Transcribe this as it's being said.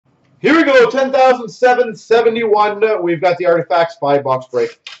Here we go, 10,771. We've got the Artifacts 5-box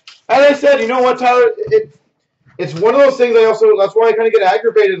break. As I said, you know what, Tyler? It's one of those things that's why I kind of get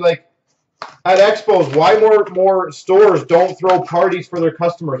aggravated, like, at expos, why more stores don't throw parties for their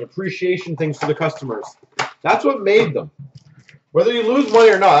customers, appreciation things for the customers. That's what made them. Whether you lose money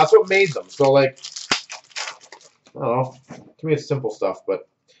or not, that's what made them. So, like, I don't know. To me, it's simple stuff, but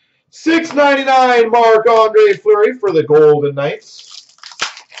 $6.99 Marc-Andre Fleury for the Golden Knights.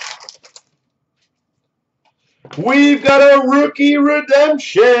 We've got a rookie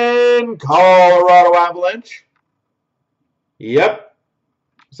redemption, Colorado Avalanche. Yep.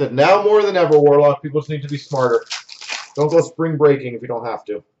 I said now more than ever, Warlock. People just need to be smarter. Don't go spring breaking if you don't have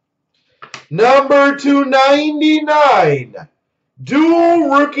to. Number 299, dual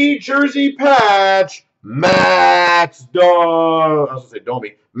rookie jersey patch, Max Jones.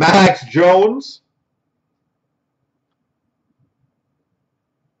 Max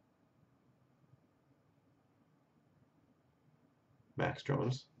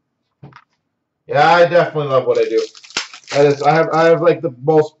Jones. Yeah, I definitely love what I do. I have like the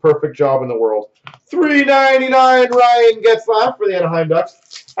most perfect job in the world. $3.99 Ryan Getzlaf for the Anaheim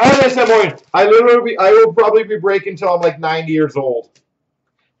Ducks. As I said, Morgan, I will probably be breaking until I'm like 90 years old.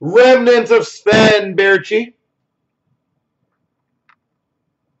 Remnants of Sven Berchi.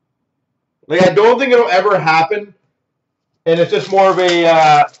 Like, I don't think it'll ever happen, and it's just more of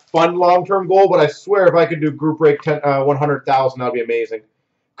a fun long-term goal. But I swear, if I could do group break 100,000, that'd be amazing.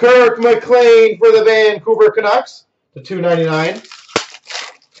 Kirk McLean for the Vancouver Canucks to $2.99.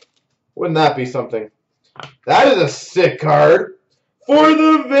 Wouldn't that be something? That is a sick card for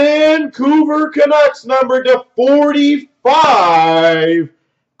the Vancouver Canucks, number to 45,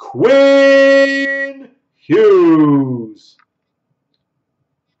 Quinn Hughes.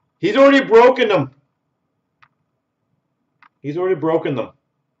 He's already broken them. He's already broken them.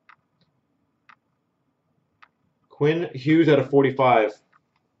 Quinn Hughes at a 45.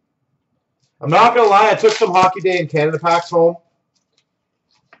 I'm not going to lie, I took some Hockey Day in Canada packs home.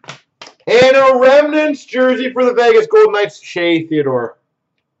 And a Remnants jersey for the Vegas Golden Knights, Shea Theodore.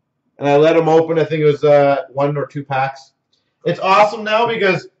 And I let him open, I think it was 1 or 2 packs. It's awesome now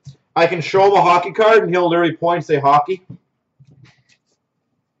because I can show him a hockey card and he'll literally point and say hockey.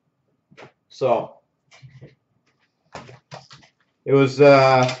 So, it was,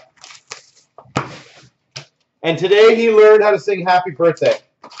 and today he learned how to sing Happy Birthday.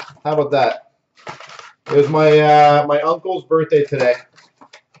 How about that? It was my my uncle's birthday today.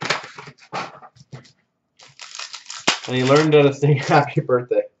 And he learned how to sing Happy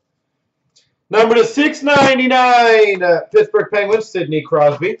Birthday. Number to 699, Pittsburgh Penguins, Sidney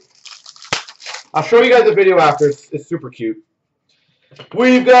Crosby. I'll show you guys the video after. It's super cute.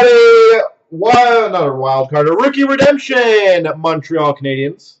 We've got another wild card, a rookie redemption, Montreal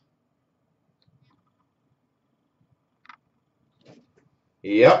Canadiens.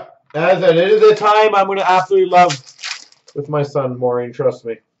 Yep. As it is a time I'm going to absolutely love with my son, Maureen, trust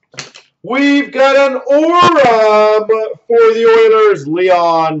me. We've got an Aurum for the Oilers,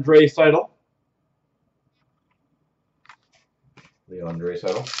 Leon Draisaitl.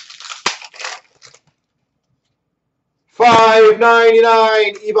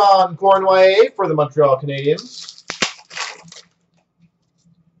 $5.99 Yvon Cornway for the Montreal Canadiens.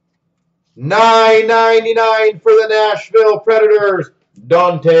 $9.99 for the Nashville Predators,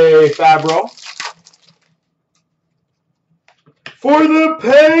 Dante Fabro. For the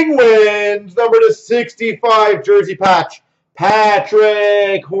Penguins, number to 65 jersey patch,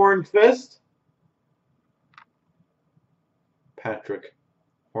 Patrick Hornqvist.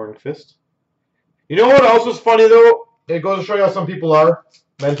 You know what else is funny, though? It goes to show you how some people are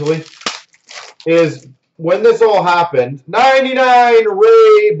mentally. Is when this all happened, 99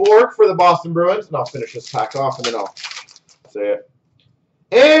 Ray Bourque for the Boston Bruins. And I'll finish this pack off and then I'll say it.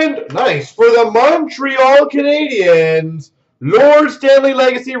 And nice for the Montreal Canadiens, Lord Stanley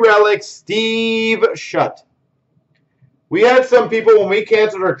Legacy Relic, Steve Shutt. We had some people when we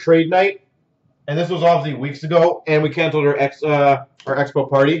canceled our trade night, and this was obviously weeks ago, and we canceled our expo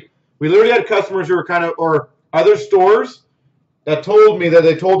party. We literally had customers who were or other stores that told me that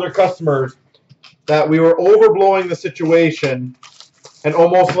they told their customers that we were overblowing the situation and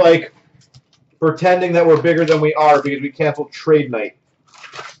almost like pretending that we're bigger than we are because we canceled trade night.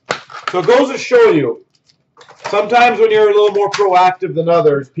 So it goes to show you, sometimes when you're a little more proactive than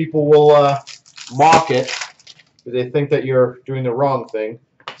others, people will mock it. They think that you're doing the wrong thing.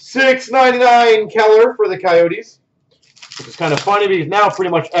 $6.99 Keller for the Coyotes, which is kind of funny because now pretty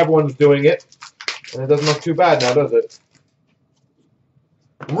much everyone's doing it. And it doesn't look too bad now, does it?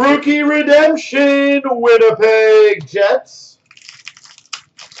 Rookie redemption, Winnipeg Jets.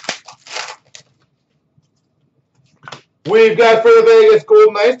 We've got for the Vegas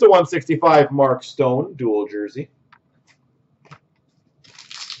Golden Knights to 165 Mark Stone, dual jersey.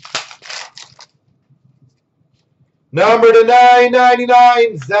 Number to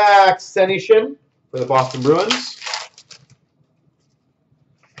 999, Zach Senyshyn for the Boston Bruins.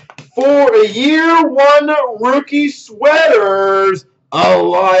 For a year one rookie sweaters,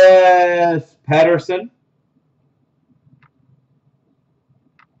 Elias Pettersson.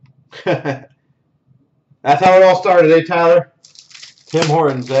 That's how it all started, eh, Tyler? Tim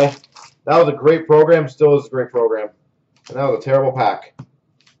Hortons, eh? That was a great program, still is a great program. And that was a terrible pack.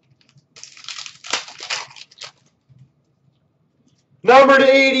 Number to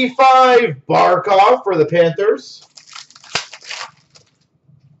 85, Barkov for the Panthers.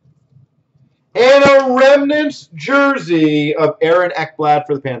 And a Remnants jersey of Aaron Ekblad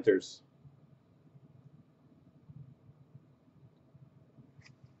for the Panthers.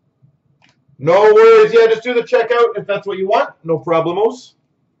 No worries. Yeah, just do the checkout if that's what you want. No problemos.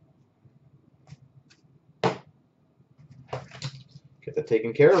 Get that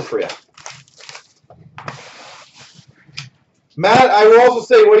taken care of for you. Matt, I will also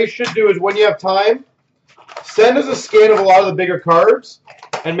say what you should do is when you have time, send us a scan of a lot of the bigger cards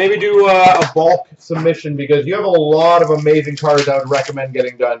and maybe do a bulk submission because you have a lot of amazing cards I would recommend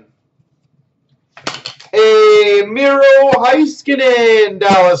getting done. A Miro Heiskanen,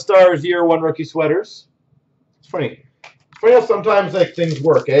 Dallas Stars year one rookie sweaters. It's funny. It's funny how sometimes like things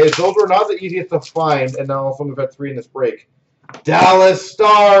work, eh? Those were not the easiest to find, and now some of have had 3 in this break. Dallas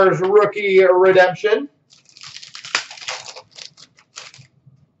Stars rookie redemption.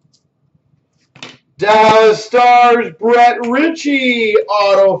 Dallas Stars Brett Ritchie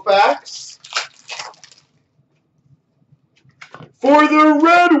autofacts. For the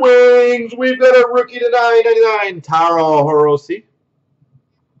Red Wings, we've got a rookie to 999, Taro Hirose.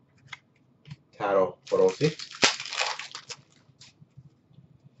 Taro Hirose.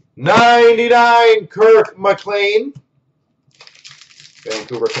 99, Kirk McLean.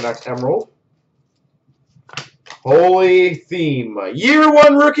 Vancouver Canucks Emerald. Holy theme. Year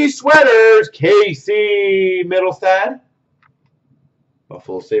one rookie sweaters, Casey Middlestad.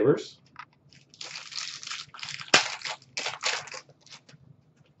 Buffalo Sabres.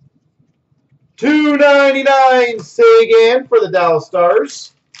 $2.99 Sagan for the Dallas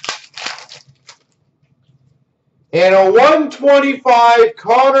Stars. And a 125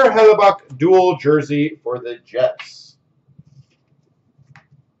 Connor Hellebuck dual jersey for the Jets.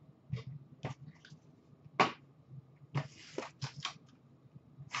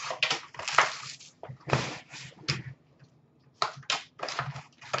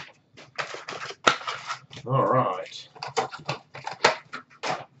 All right.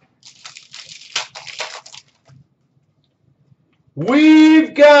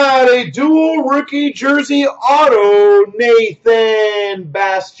 We've got a dual rookie jersey auto, Nathan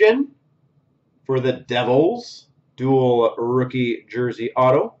Bastian for the Devils. Dual rookie jersey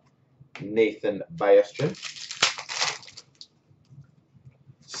auto, Nathan Bastian.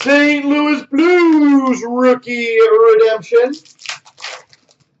 St. Louis Blues rookie redemption.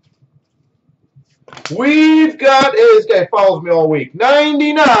 We've got, this guy follows me all week,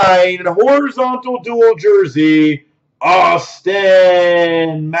 99 horizontal dual jersey,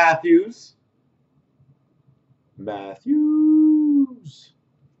 Austin Matthews.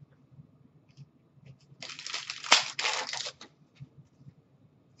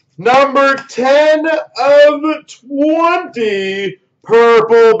 Number 10 of 20,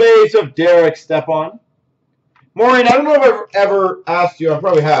 purple base of Derek Stepan. Maureen, I don't know if I've ever asked you, I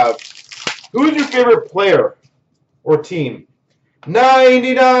probably have. Who's your favorite player or team?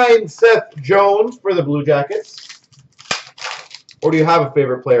 99 Seth Jones for the Blue Jackets. Or do you have a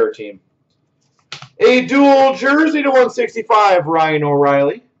favorite player or team? A dual jersey to 165, Ryan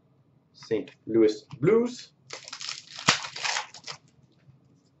O'Reilly. St. Louis Blues.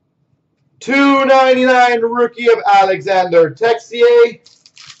 $2.99 rookie of Alexander Texier.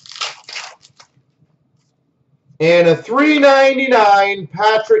 And a $3.99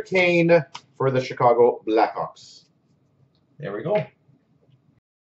 Patrick Kane for the Chicago Blackhawks. There we go.